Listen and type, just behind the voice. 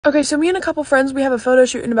Okay, so me and a couple friends, we have a photo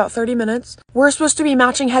shoot in about 30 minutes. We're supposed to be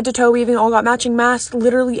matching head to toe. We even all got matching masks.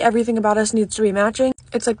 Literally everything about us needs to be matching.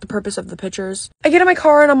 It's like the purpose of the pictures. I get in my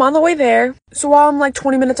car and I'm on the way there. So while I'm like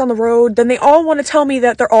 20 minutes on the road, then they all want to tell me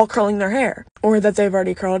that they're all curling their hair. Or that they've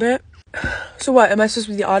already curled it. So what, am I supposed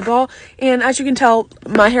to be the oddball? And as you can tell,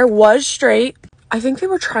 my hair was straight. I think they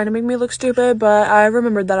were trying to make me look stupid, but I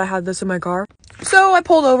remembered that I had this in my car. So I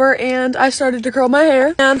pulled over and I started to curl my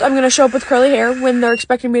hair. And I'm going to show up with curly hair when they're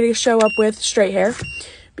expecting me to show up with straight hair.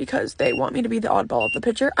 Because they want me to be the oddball of the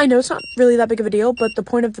picture. I know it's not really that big of a deal, but the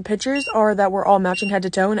point of the pictures are that we're all matching head to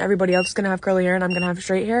toe and everybody else is going to have curly hair and I'm going to have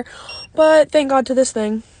straight hair. But thank God to this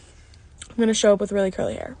thing, I'm going to show up with really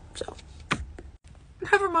curly hair. So,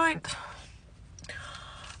 never mind.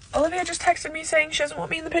 Olivia just texted me saying she doesn't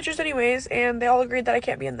want me in the pictures anyways, and they all agreed that I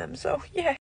can't be in them, so yeah.